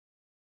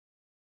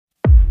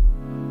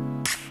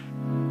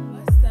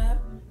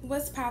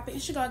what's poppin'?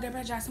 It's your girl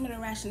Gabriel Johnson with a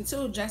reaction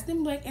to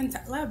Justin Blake and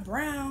Tyler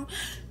Brown,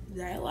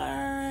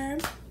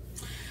 Jyler,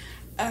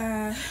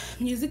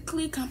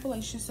 musically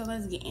compilation. So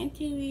let's get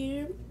into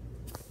it.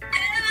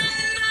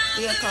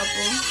 We a couple.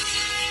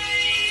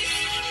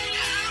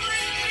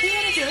 We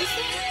got a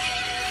person.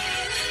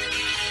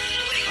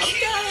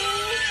 Okay.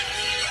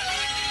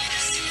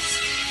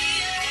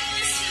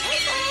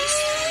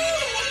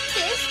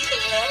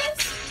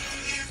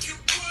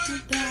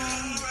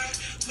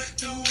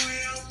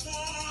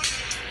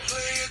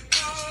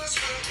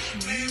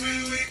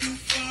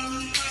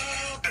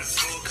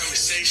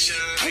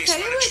 Okay,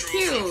 you look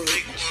cute.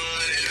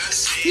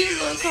 Cute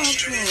little couple.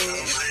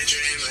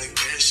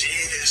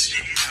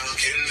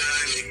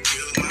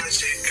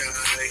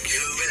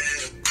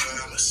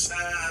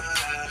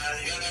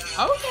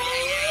 Okay.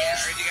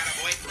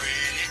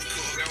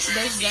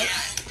 That's that.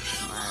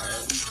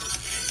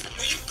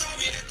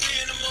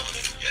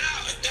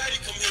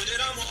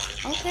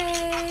 Okay.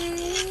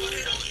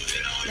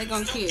 They're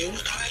gonna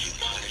kiss.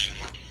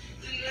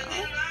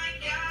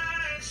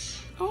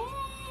 Oh.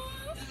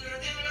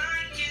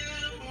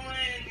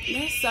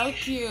 That's so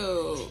cute.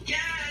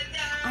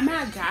 Oh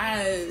my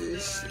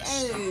gosh.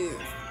 Yes.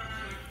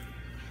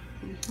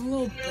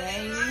 Little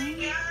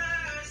baby.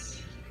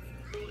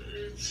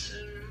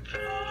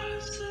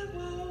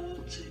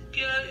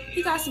 He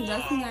got some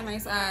dust. He got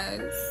nice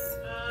eyes.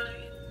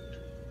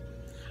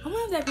 I wonder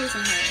if that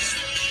piercing hurt.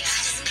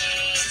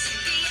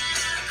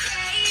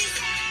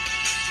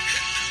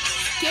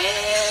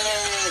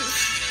 Yes.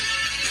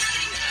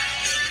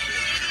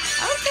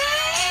 Okay.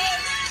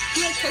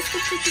 Yeah, kiss.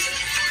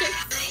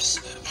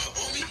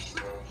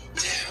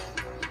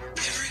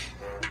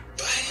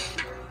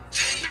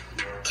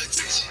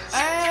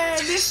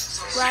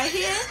 This right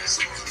here.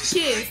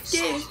 Kiss.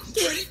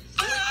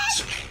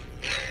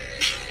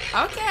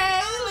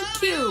 Okay, look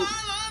cute.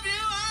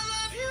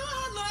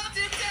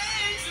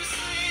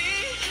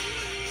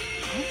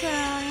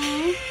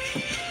 Okay.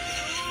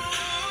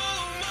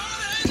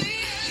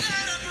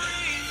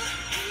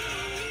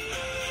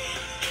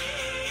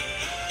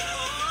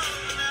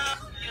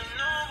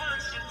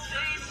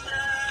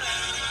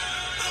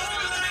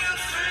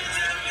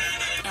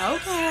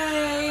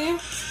 Okay.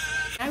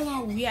 I'm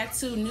gonna react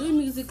to new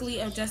musically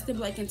of Justin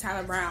Blake and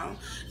Tyler Brown.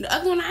 The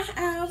other one I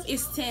have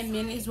is 10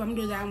 minutes, but I'm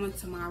gonna do that one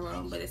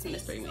tomorrow, but it's in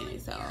 3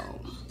 minutes, so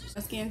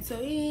let's get into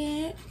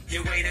it.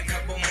 You wait a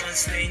couple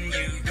months, then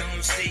you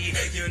gon' see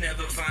you'll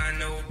never find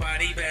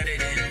nobody better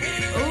than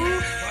me.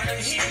 Ooh.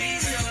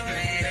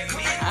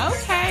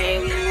 Okay,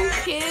 little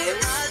kiss.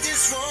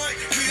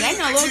 That ain't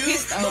no little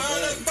kiss though,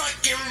 but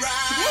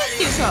good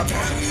kiss couple.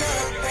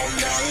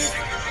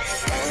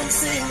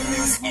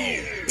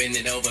 Bend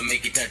it over,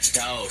 make it touch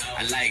your toes.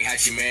 I like how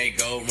she married,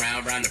 go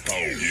round the pole.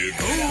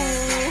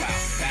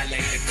 I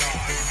like the car.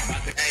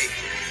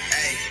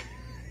 Hey,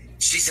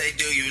 she say,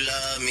 do you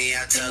love me?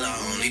 I tell her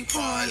only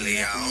partly.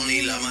 I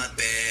only love my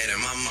bed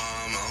and my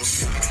mom. I'm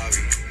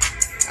sorry.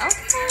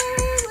 Okay,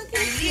 look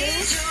at you.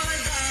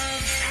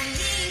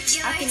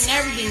 I can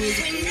never get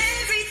music.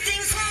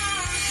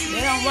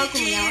 They don't work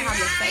with me. I don't have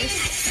the face.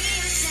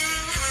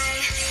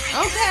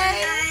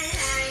 Okay.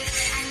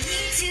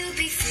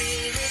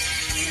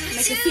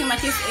 Make it seem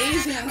like it's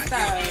easy and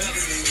stuff.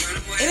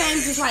 It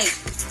ain't just like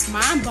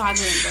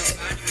mind-boggling, but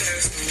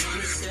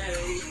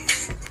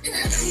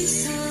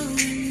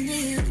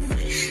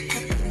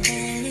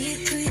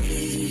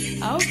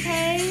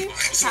okay.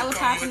 Tyler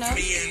popping up.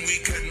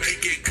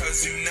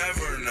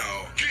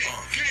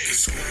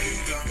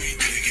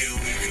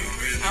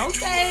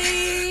 Okay.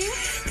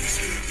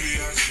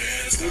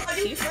 Are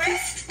you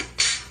depressed?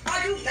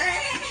 Are you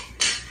mad?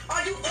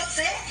 Are you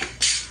upset?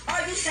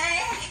 Are you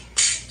sad?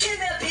 Give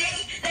me a pic,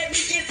 let me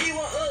give you a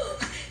hug.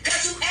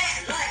 Cause you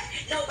act like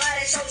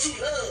nobody showed you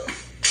love.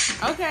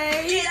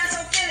 Okay. Get out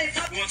your feelings.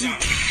 One time,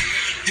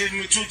 hit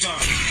me 2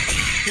 times,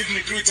 hit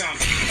me 3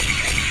 times.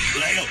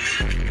 Lay up.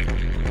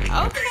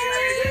 Okay.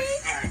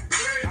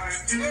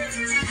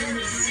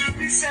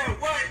 He said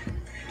what?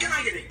 Can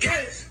I get a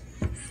guess?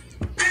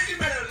 Bitch, you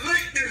better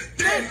lick this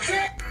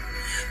dick.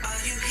 Are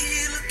you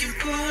here looking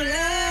for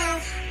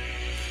love?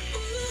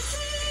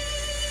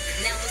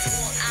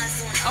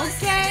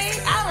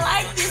 Okay, I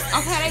like this.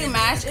 Okay, they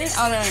matching.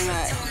 Oh, they're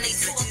not.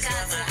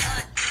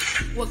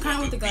 What kind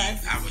with the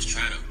glass? I was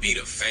trying to beat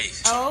a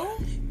face. Oh.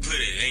 Put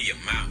it in your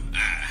mouth.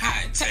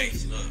 How it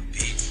tastes. Little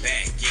bitch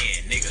back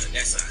in, nigga.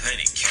 That's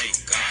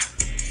 100K gone.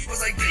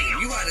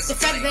 The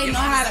fact that they know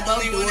how to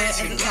both do it as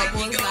a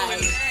couple is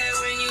like, yes.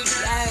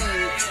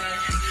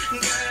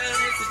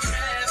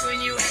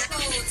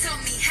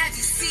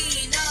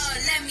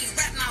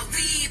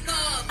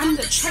 I'm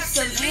the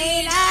trusted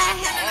man I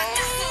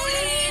have.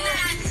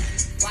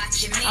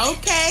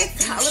 Okay,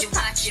 Tyler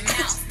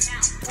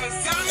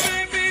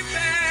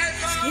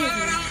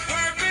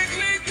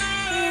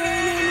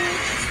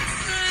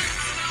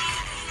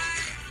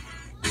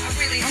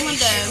I want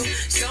them.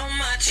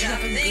 That's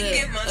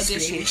a good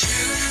addition.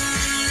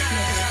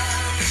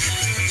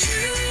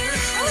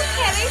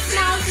 Okay, they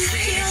smile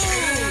cute.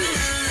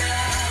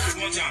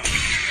 One time,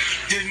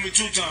 hit me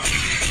 2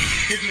 times.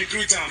 Hit me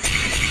 3 times.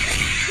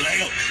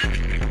 Lego.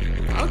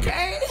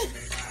 Okay.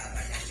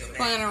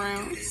 Playing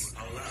around.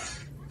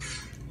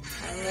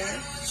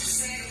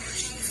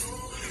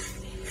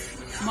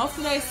 Most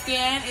of their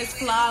skin is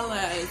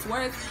flawless.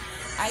 Whereas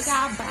I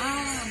got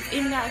bombs.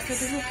 Even got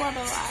this before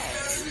the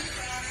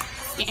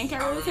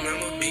skincare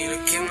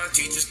routine. My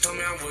teachers told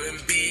me I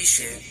wouldn't be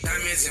shit.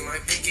 Diamonds in my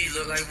pinky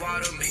look like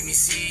water, make me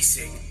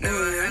seasick.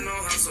 Never had no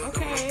house, so don't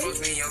approach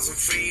me on some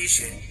free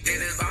shit.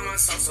 Did this by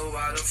myself, so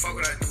why the fuck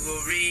would I do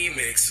a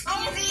remix? Oh,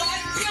 you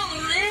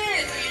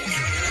lit.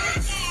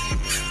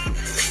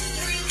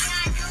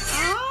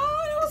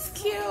 Oh, it was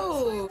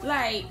cute.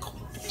 Like,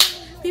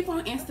 people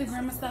on Instagram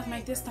and stuff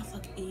make this stuff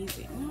look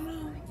easy. You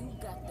know?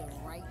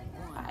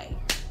 Like,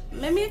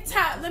 let me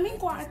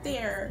go out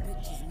there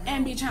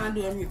and be trying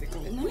to do a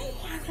musical. Let me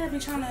go out there and be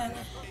trying to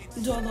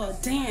do a little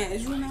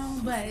dance, you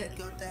know? But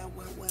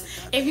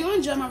if you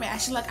enjoy my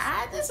reaction, like,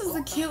 this is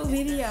a cute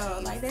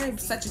video. Like, they're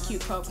such a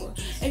cute couple.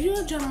 If you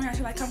enjoy my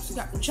reaction, like, come to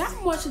drop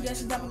more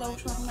suggestions down below.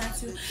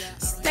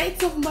 Stay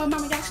tuned for more of my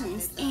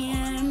reactions.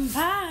 And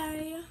bye.